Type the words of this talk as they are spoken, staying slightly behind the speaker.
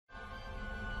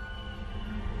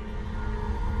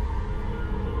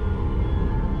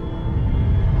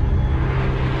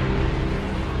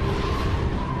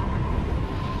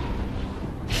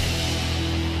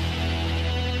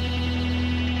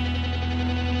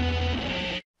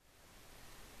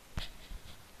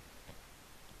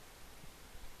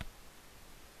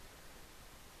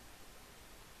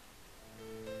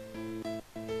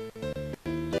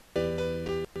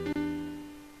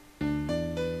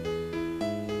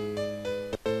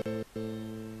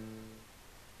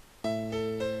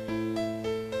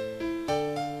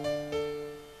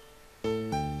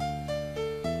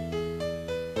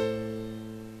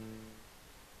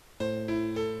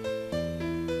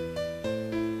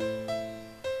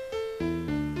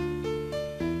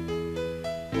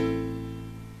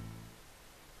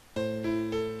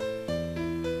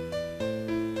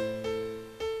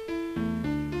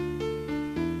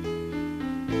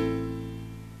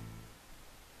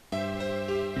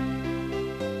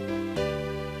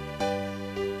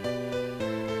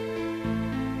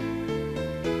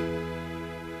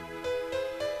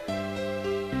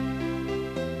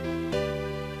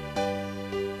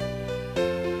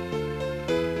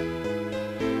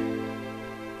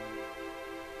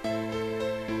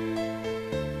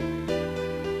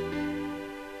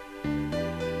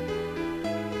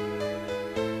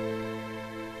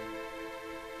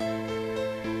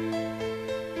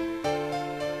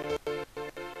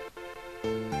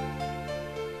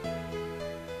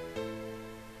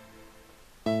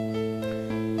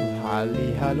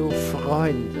Hallo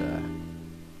Freunde,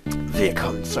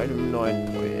 willkommen zu einem neuen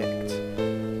Projekt.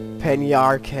 Penny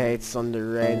Arcades on the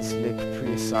Rain-Slick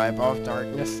Precipice of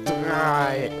Darkness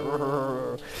 3.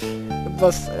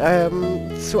 Was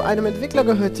zu einem Entwickler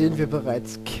gehört, den wir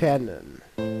bereits kennen.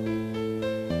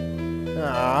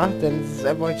 Ja, denn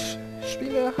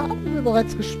Spiele haben wir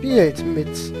bereits gespielt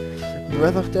mit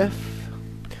Breath of Death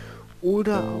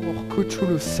oder auch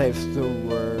Cthulhu Saves the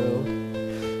World.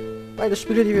 Beide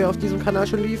Spiele, die wir auf diesem Kanal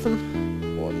schon liefen.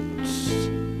 Und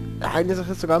eine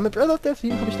Sache ist sogar mit Breath of Death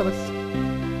 7 habe ich damals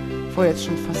vor jetzt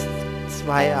schon fast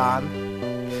 2 Jahren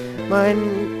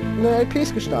meine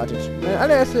LPs gestartet. Meine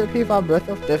allererste LP war Breath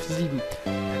of Death 7.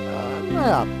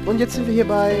 Naja, und jetzt sind wir hier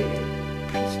bei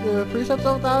Precipice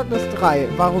of Darkness 3.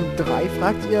 Warum 3,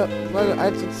 fragt ihr? Weil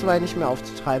 1 und 2 nicht mehr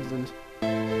aufzutreiben sind.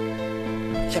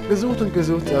 Ich habe gesucht und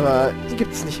gesucht, aber die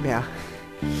gibt es nicht mehr.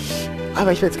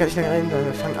 Aber ich will jetzt gar nicht lange rein,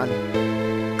 wir fangen an.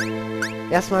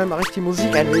 Erstmal mache ich die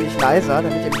Musik ein wenig leiser,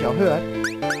 damit ihr mich auch hört.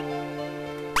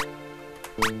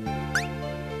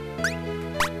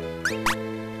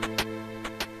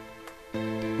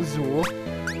 So.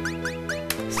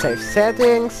 Save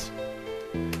Settings.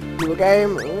 New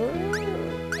Game.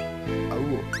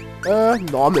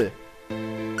 Normal.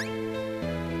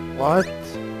 What?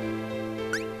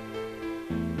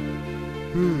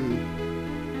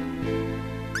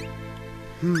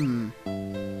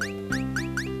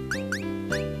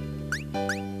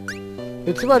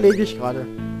 Jetzt überlege ich gerade.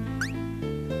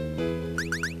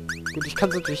 Gut, ich kann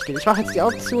es natürlich gehen. Ich mache jetzt die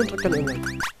Augen zu und drücke dann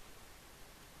irgendwann.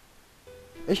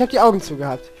 Ich habe die Augen zu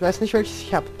gehabt. Ich weiß nicht, welches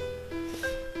ich habe.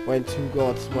 When two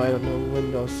gods wide on the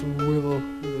windows will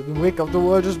the wick of the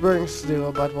world is burning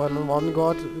still, but when one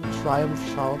god in triumph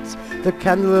shouts, the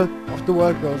candle of the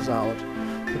world goes out.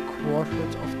 The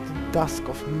quartet of the dusk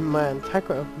of man.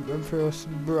 Tycho Emperor's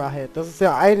Brahead. Das ist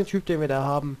der eine Typ, den wir da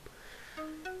haben.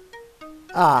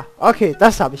 Ah, okay,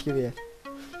 das habe ich gewählt.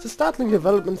 The startling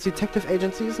development's detective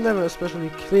agency is never especially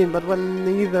clean, but when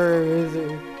neither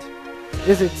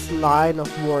is its line of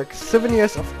work. 7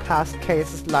 years of past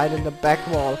cases lie in the back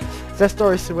wall. Their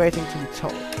stories waiting to be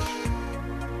told.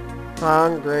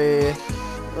 Hungry.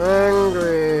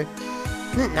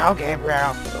 Now,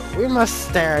 Gabriel, we must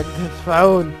stare at the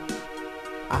phone.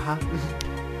 Aha.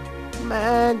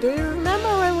 Man, do you remember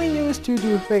when we used to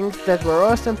do things that were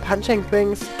worse than punching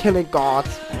things, killing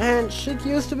gods, and shit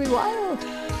used to be wild?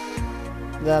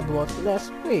 That was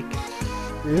last week.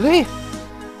 Really?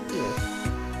 Yes.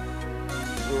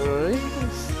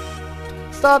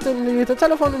 Starting the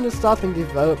telephone in the startling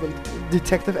development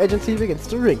detective agency begins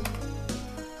to ring.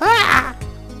 Ah!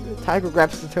 Tycho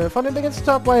grabs the telephone and begins to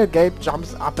talk while Gabe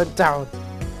jumps up and down.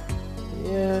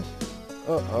 Yes.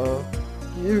 Uh-oh.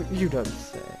 You don't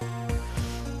say.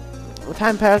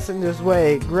 Time passes in this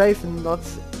way. Grave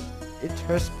nods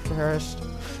interspersed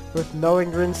with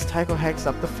knowing grins. Tycho hangs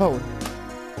up the phone.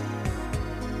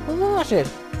 What was it?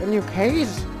 A new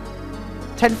case?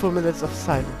 10 full minutes of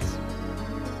silence.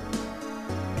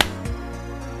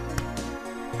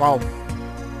 Wow.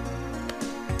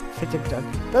 Fitting done.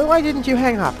 But why didn't you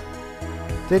hang up?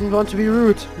 Didn't want to be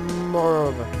rude.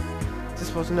 Moreover,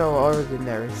 this was no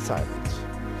ordinary silence.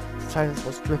 Silence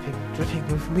was dripping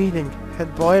with meaning,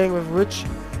 and boiling with rich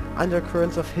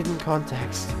undercurrents of hidden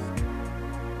context.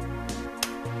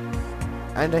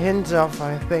 And a hint of,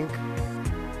 I think.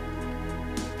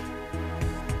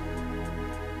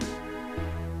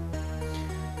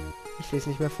 Ich lese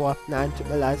nicht mehr vor. Nein, tut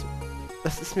mir leid.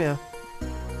 Das ist mir...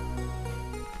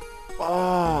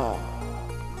 Oh,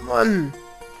 Mann.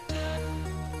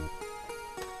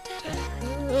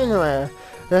 Anyway,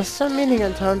 there's some meaning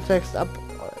and context up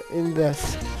in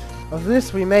this. Of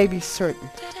this we may be certain.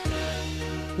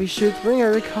 We should bring a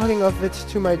recording of it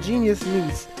to my genius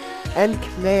niece and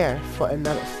Claire for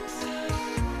analysis.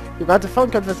 You got the phone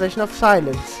conversation of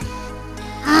silence.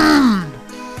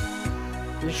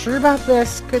 You sure about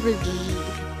this? Could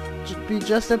be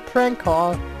just a prank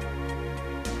call.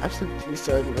 Absolutely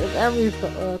certain with every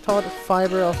thought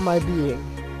fiber of my being.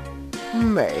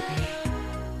 Maybe.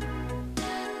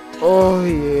 Oh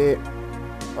yeah.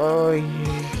 Oh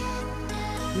yeah.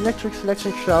 Electric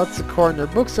selection crowds the corner.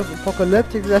 Books of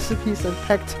apocalyptic recipes and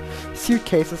packed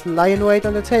suitcases lie in wait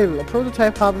on the table. A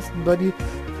prototype harvested body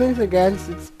flings against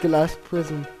its glass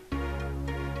prison.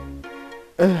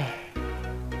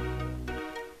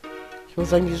 Ich muss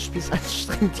sagen, dieses Spiel ist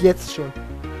anstrengend jetzt schon.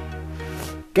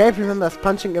 Gabe remembers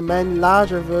punching a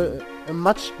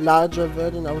much larger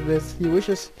version of this. He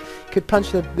wishes he could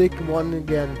punch that big one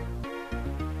again.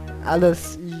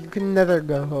 Alice, you can never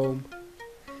go home.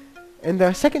 In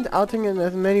their second outing in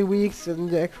as many weeks in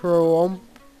the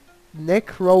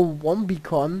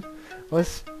Necrowombicon,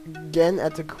 was again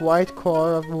at the quiet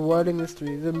core of the whirling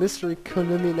mystery. The mystery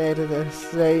culminated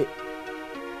as they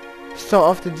so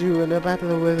often do in a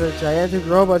battle with a gigantic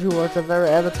robot who was the very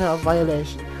avatar of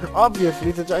violation.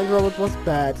 Obviously, the giant robot was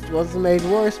bad. It was made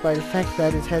worse by the fact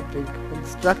that it had been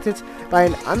constructed by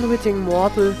an unwitting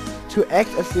mortal to act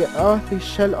as the earthly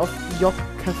shell of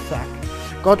Yog-Kathak,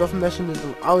 god of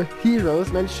mechanism. Our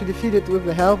heroes managed to defeat it with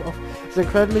the help of the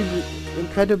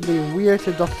incredibly weird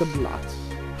Dr. Blood.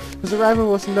 His arrival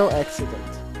was no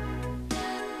accident.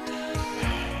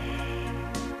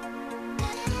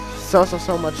 Source of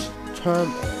so much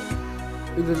turmoil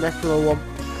in the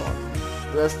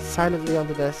Necromorphicon. Rest silently on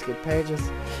the desk. In pages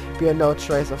bear no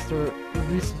trace of the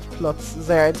recent plots.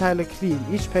 They are entirely clean.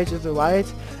 Each page is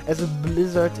white as a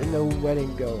blizzard in a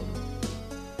wedding gown.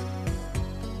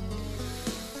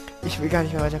 Ich will gar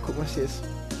nicht mehr weiter gucken, was hier ist.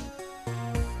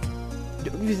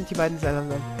 Irgendwie sind die beiden sehr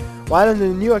langsam. While on the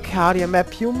new Arcadia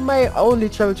map, you may only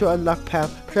travel to unlock path.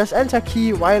 Press enter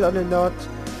key while on the node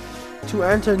to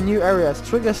enter new areas,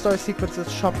 trigger story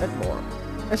sequences, shop and more.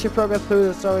 As you progress through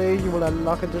the story, you will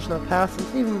unlock additional paths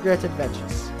and even great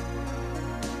adventures.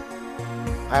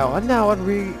 I wonder what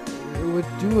we would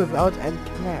do without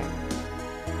Enclave.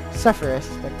 Suffer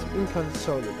aspect,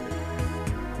 inconsolable.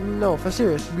 No, for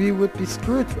serious, we would be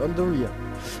screwed on the real.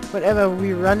 Whenever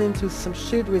we run into some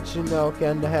shit which you know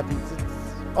can happen, it's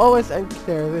always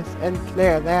Enclave this and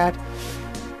Claire that.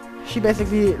 She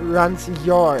basically runs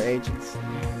your agency.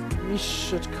 We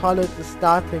should call it the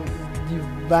starting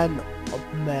development.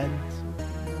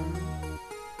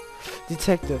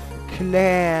 Detective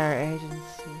Claire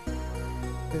agency.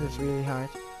 This is really hard.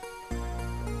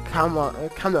 Come on,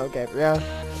 Gabriel.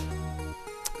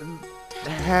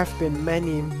 There have been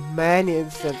many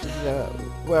instances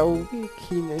where we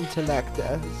keen intellect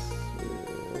as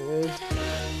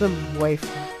some way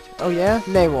forward. Oh yeah?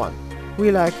 Name one.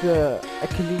 We like the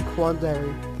Achillean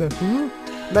Quandary. The who?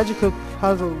 Magical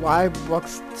puzzle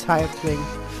Y-box type thing.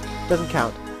 Doesn't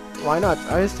count. Why not?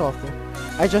 Aristotle.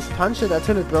 I just punched it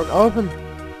until it broke open.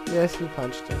 Yes, we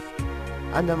punched it.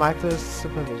 Under Michaels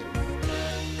supervision.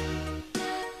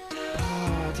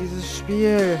 Oh, dieses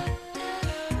Spiel.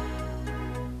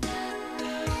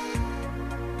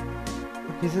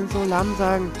 Die sind so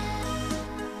langsam.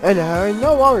 In a hurry,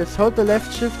 no worries. Hold the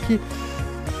left shift key.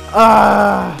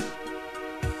 Ah!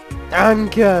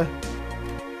 Danke!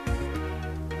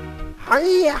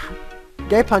 Hiya!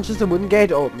 Gabe punches the wooden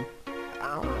gate open.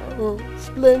 Ow.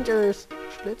 Splinters!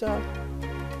 Splitter!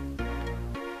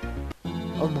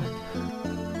 Oh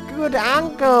Mann. Good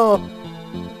uncle!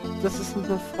 Das ist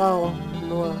eine Frau.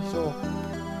 Nur so.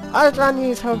 Ultra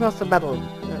needs help us to battle.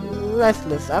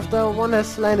 Restless. After one has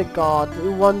slain a god,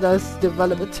 one does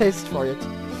develop a taste for it.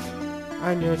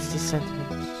 I notice the sentiment.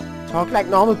 Talk like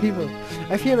normal people.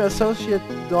 I fear my associate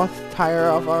doth tire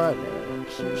of our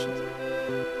executions.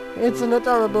 It's an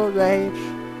adorable rage.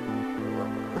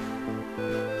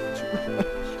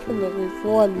 Ich kann das nicht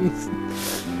vorlesen.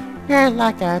 Yeah,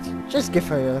 like that. Just give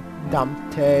her your dumb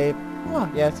tape. Oh,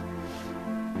 yes.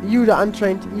 You, the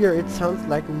untrained ear, it sounds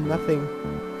like nothing.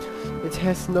 It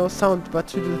has no sound, but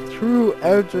to the true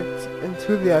eldritch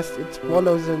enthusiast, it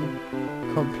wallows in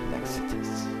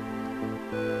complexities.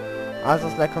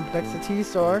 Others like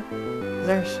complexities, or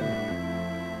there she is.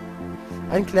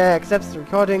 And Claire accepts the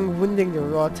recording, winding the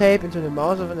raw tape into the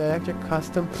mouth of an electric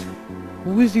custom.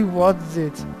 Woozy what's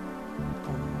it?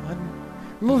 Oh man.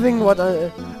 Moving what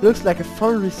looks like a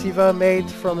phone receiver made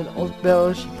from an old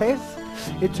bell, she places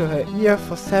it to her ear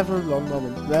for several long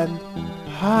moments. Then,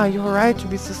 you're right to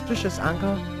be suspicious,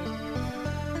 uncle.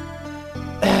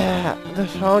 The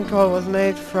phone call was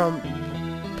made from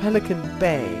Pelican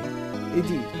Bay.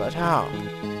 Indeed, but how?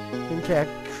 And Claire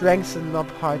cranks the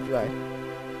knob hard right.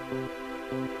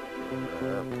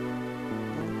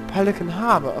 Pelican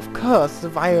Harbor, of course, the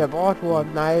vile boardwalk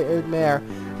nightmare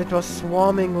that was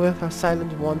swarming with her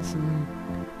silent ones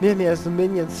near me as the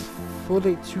minions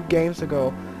fully 2 games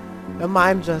ago. A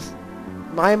mime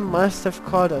must have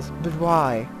called us, but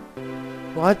why?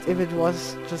 What if it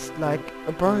was just like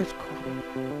a bird calling?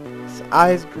 His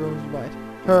eyes grow wide.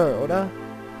 Her, oder?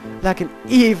 Like an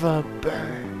evil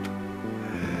bird.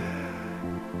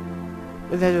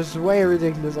 That is way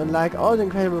ridiculous, unlike all the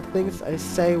incredible things I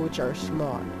say which are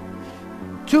smart.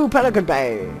 To Pelican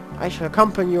Bay! I shall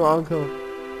accompany you, uncle.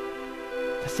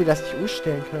 Dass sie das nicht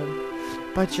umstellen können.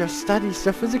 But your studies,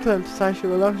 your physical and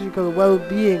psychological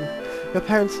well-being, your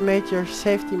parents made your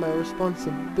safety my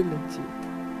responsibility.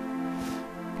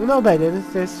 Nobody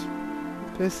this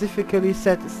specifically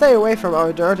said, stay away from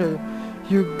our daughter,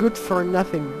 you good for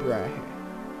nothing brat.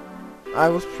 I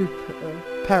was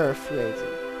paraphrasing.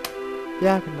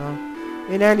 Ja, genau.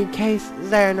 In any case,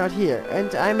 they're not here,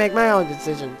 and I make my own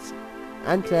decisions.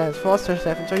 And Claire has forced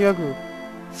herself into your group.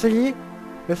 See?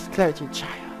 With clarity,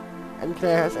 child. And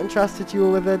Claire has entrusted you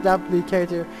with a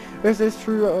duplicator. With this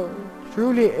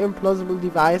truly implausible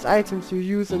device, items you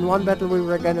use in one battle will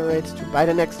regenerate to by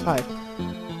the next 5.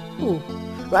 Ooh.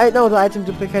 Right now, the item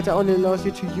duplicator only allows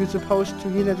you to use a potion to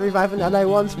heal and revive an ally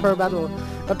once per battle.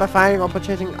 But by finding or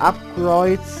purchasing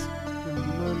upgrades,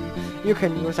 you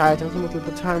can use items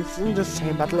multiple times in the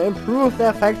same battle, improve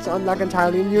their effects, unlock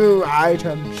entirely new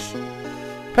items.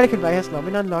 Pelican Bay has now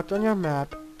been unlocked on your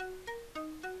map.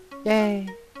 Yay!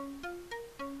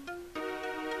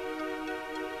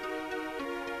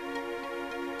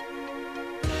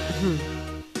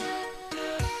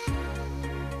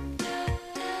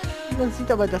 Man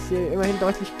sieht aber, dass hier immerhin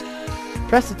deutlich...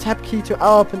 Press the tab key to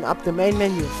open up the main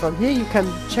menu. From here you can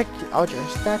check out your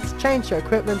stats, change your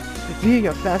equipment, view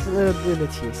your class and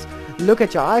abilities, look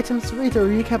at your items, read a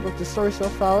recap of the story so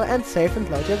far, and save and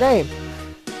load your game.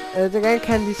 The game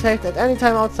can be saved at any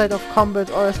time outside of combat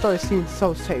or a story scene,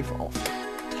 so save off.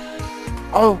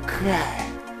 Okay.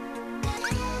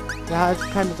 Ja, ist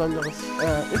kein besonderes.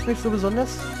 Ist nicht so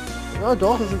besonders. Ja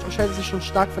doch, es unterscheidet sich schon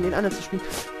stark von den anderen zu spielen.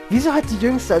 Wieso hat die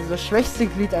jüngste, also das schwächste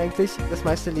Glied eigentlich, das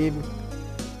meiste Leben?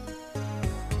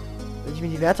 Wenn ich mir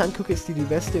die Werte angucke, ist die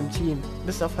beste im Team.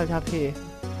 Bis auf halt HP.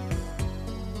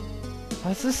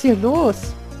 Was ist hier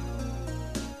los?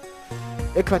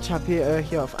 Quatsch, HP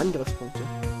hier auf Angriffspunkte.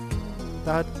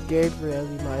 Da hat Gabriel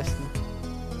die meisten.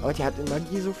 Aber die hat in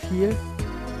Magie so viel.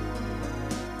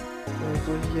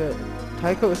 Also hier,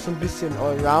 Taiko ist so ein bisschen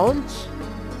Allround.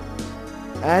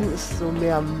 Anne ist so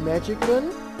mehr Magical.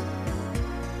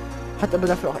 Hat aber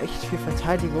dafür auch echt viel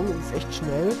Verteidigung und ist echt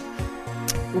schnell.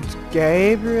 Und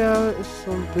Gabriel ist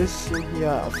so ein bisschen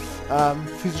hier auf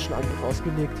physischen Angriff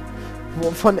ausgelegt.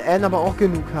 Wovon Anne aber auch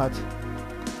genug hat.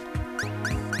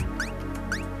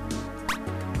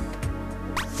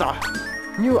 So.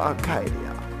 New Arcadia.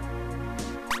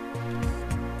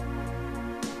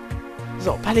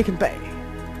 So, Pelican Bay.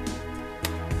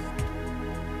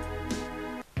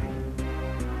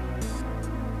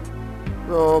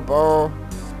 Robo.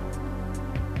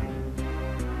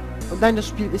 Und nein, das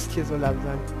Spiel ist hier so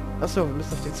langsam. Achso, wir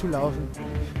müssen auf den zulaufen.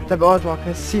 The boardwalk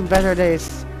has seen better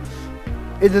days.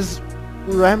 It is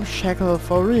ramshackle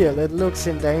for real. It looks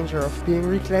in danger of being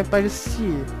reclaimed by the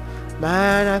sea.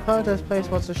 Man, I thought this place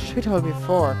was a shithole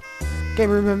before. Game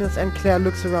remembers and Claire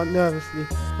looks around nervously.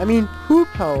 I mean, who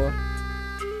power?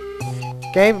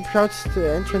 Gabe approaches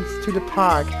the entrance to the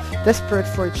park, desperate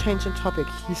for a change in topic.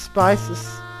 He spies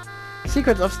the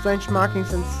secrets of strange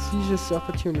markings and seizes the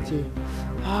opportunity.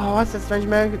 Oh, what's that strange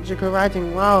magical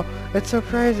writing? Wow, it's so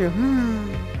crazy.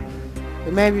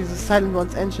 It may be the Silent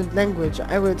One's ancient language.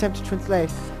 I will attempt to translate.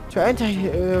 To enter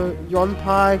yon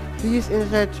park, please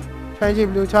insert 20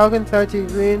 blue tokens, 30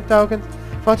 green tokens,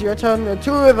 40 red tokens, and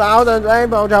 2 without and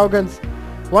rainbow tokens.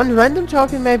 1 random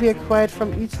token may be acquired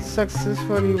from each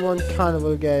successfully won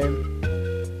carnival game.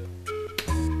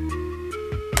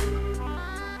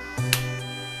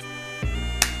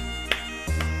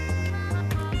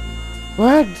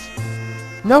 What?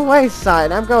 No way,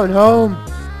 son. I'm going home.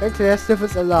 And Claire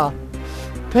sniffles a lot.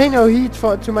 Pay no heed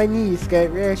to my niece,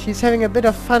 Gabriel. She's having a bit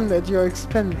of fun at your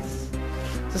expense.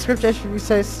 The script actually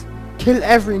says, kill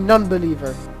every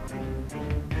non-believer.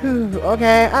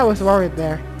 Okay, I was worried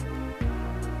there.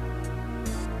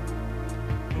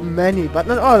 Many, but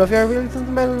not all of your abilities in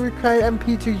the battle require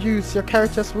MP to use. Your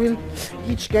characters will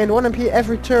each gain 1 MP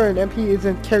every turn. MP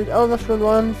isn't carried over from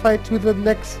one fight to the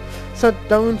next, so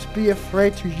don't be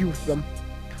afraid to use them.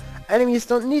 Enemies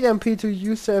don't need MP to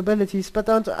use their abilities, but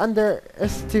don't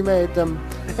underestimate them.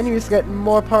 Enemies get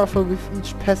more powerful with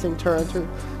each passing turn,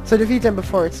 so defeat them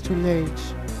before it's too late.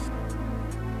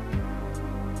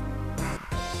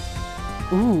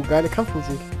 Geile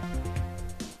Kampfmusik.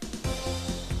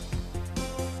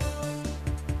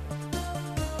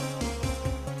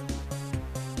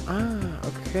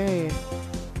 Okay.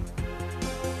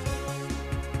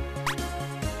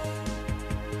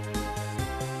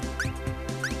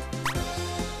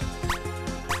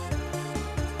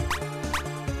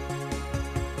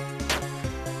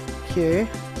 Okay.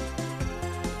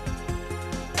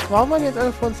 Warum waren jetzt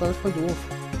alle vor uns? Das ist voll doof.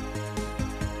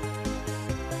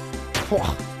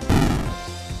 Boah.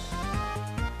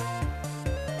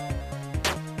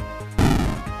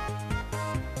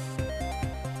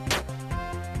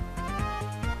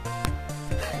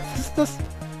 Was ist das?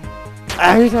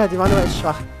 Alter, die waren aber echt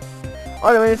schwach.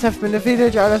 All the ways have been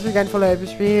defeated. You always began full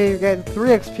XP. You get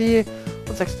 3 XP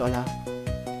und $6.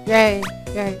 Yay,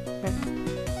 yay, yay.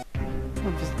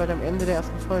 Und wir sind bald am Ende der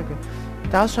ersten Folge.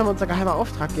 Da ist schon unser geheimer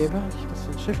Auftraggeber. Ich muss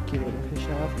den Shift Key irgendwie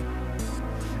schärfen.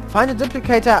 Find a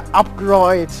duplicator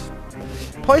upgrade.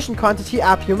 Potion quantity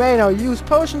up. You may now use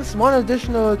potions one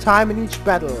additional time in each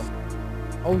battle.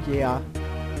 Oh yeah.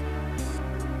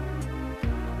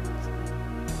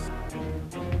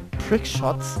 Prick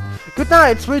shots. Good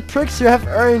night, sweet pricks. You have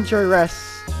earned your rest.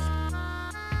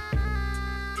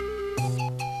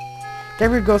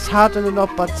 Gabriel goes hard on the knob,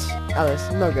 but Alice,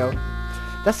 no go.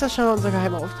 Das ist schon unser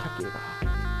geheimer Auftraggeber.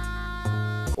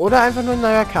 Oder einfach nur ein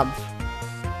neuer Kampf.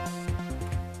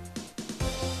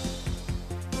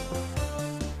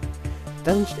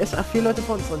 Dann sind erst 4 Leute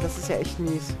vor uns und das ist ja echt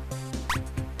mies.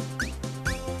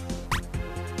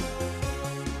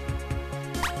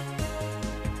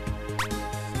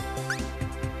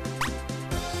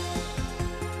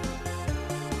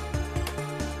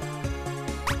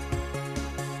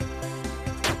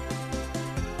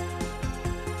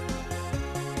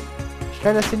 Ich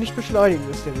kann das hier nicht beschleunigen,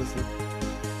 müsst ihr wissen.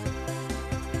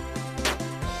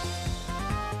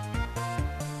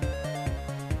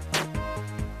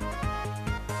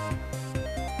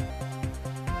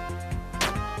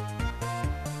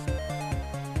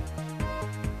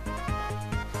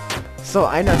 So,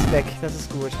 einer ist weg. Das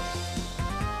ist gut.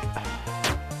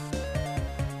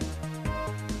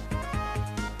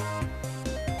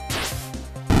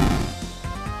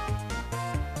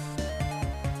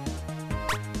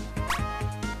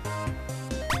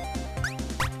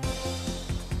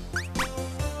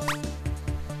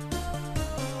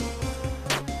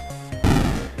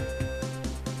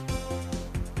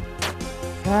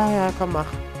 Ja, komm, mach.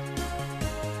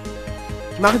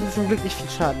 Ich mache dir zum Glück nicht viel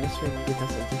Schaden, deswegen geht das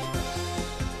endlich.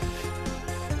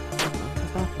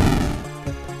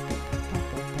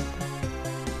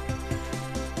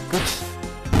 Gut.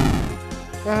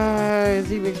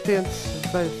 7 XP und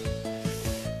 12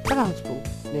 Erfahrungspunkte.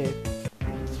 Nee.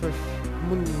 12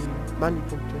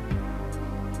 Money-Punkte.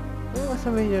 Was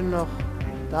haben wir hier noch?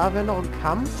 Da wäre noch ein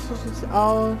Kampf, so sieht's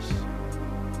aus.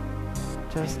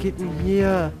 Tja, was geht denn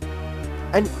hier?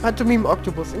 Ein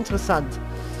Pantomim-Oktopus, interessant.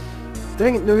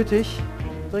 Dringend nötig.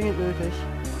 Dringend nötig.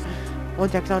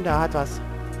 Und der Clown, der hat was.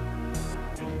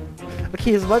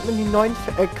 Okay, so wollten wir die 9,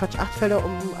 Quatsch, 8 Felder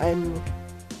um einen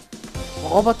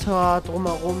Roboter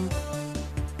drumherum.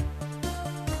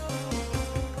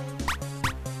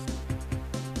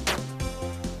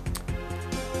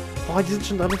 Boah, die sind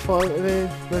schon dran, bevor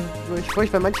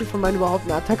ich bei manchen von meinen überhaupt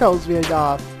eine Attacke auswählen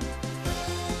darf.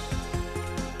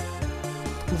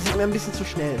 Das ist mir ein bisschen zu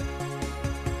schnell.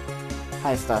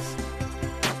 Heißt das.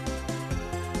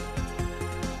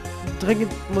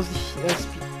 Dringend muss ich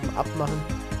Speed abmachen.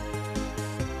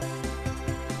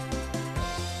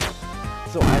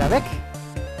 So, einer weg.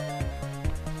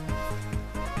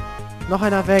 Noch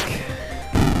einer weg.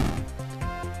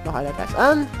 Noch einer greift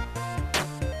an.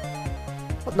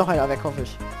 Und noch einer weg, hoffe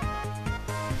ich.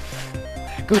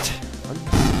 Gut. Und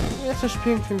jetzt das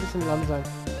Spiel ein bisschen langsam.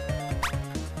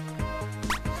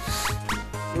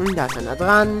 Und da ist einer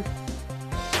dran.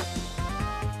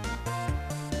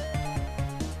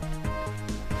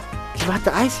 Die macht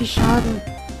 30 Schaden.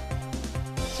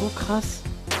 So krass.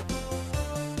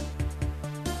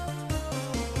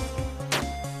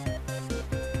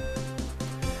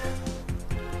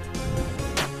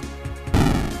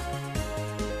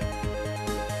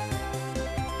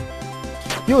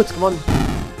 Gut, gewonnen.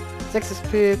 6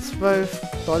 SP, 12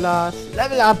 $.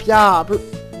 Level up, ja.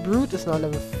 Brute ist noch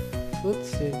Level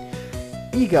 14.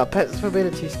 Eager, Passive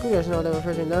Abilities. Scooter ist noch Level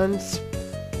 14. Lance.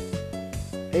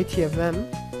 ATFM.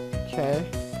 Okay.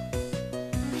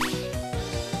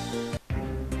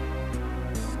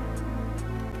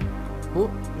 Oh,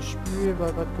 das Spiel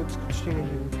war gerade kurz stehen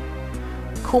geblieben.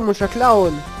 Komischer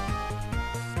Clown.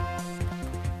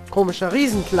 Komischer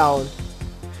Riesenclown.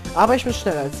 Aber ich bin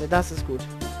schneller als er, das ist gut.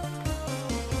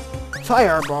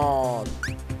 Fireball.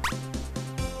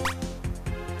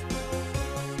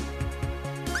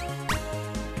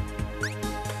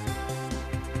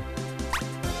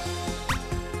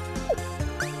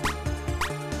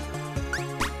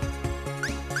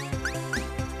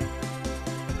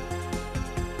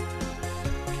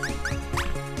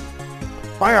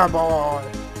 Fireball.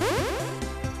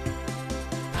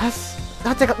 Was?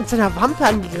 Da hat er gerade mit seiner Wampe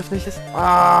angegriffen. Ich das...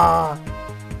 Ah.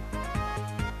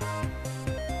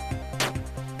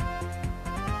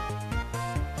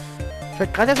 Ich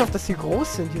fällt gerade erst auf, dass sie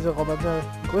groß sind, diese Roboter.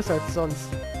 Größer als sonst.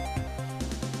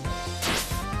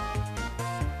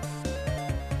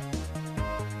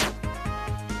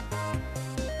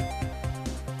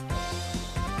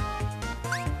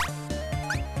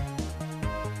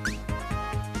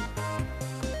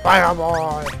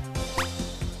 Fireball.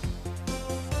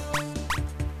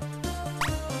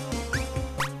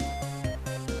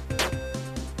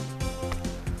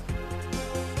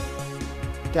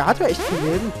 Der hat ja echt viel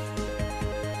Leben.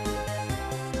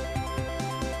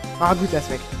 Ah gut, der ist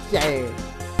weg. Yay.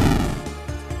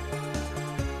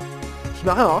 Ich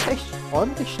mache aber auch echt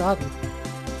ordentlich Schaden.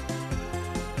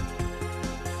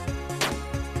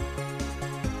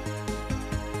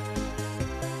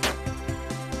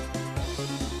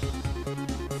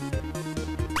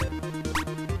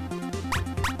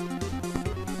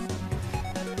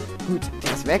 Gut,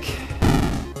 der ist weg.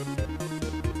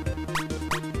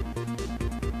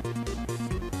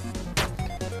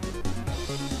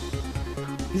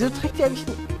 Wieso trägt die eigentlich...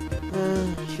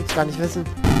 ich will es gar nicht wissen.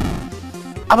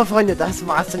 Aber Freunde, das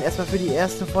war's dann erstmal für die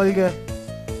erste Folge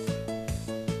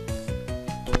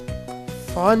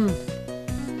von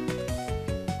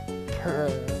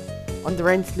On the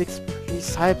Rain Slicks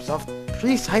Precipice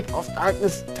of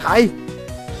Darkness 3.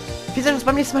 Wir sehen uns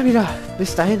beim nächsten Mal wieder.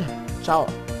 Bis dahin. Ciao.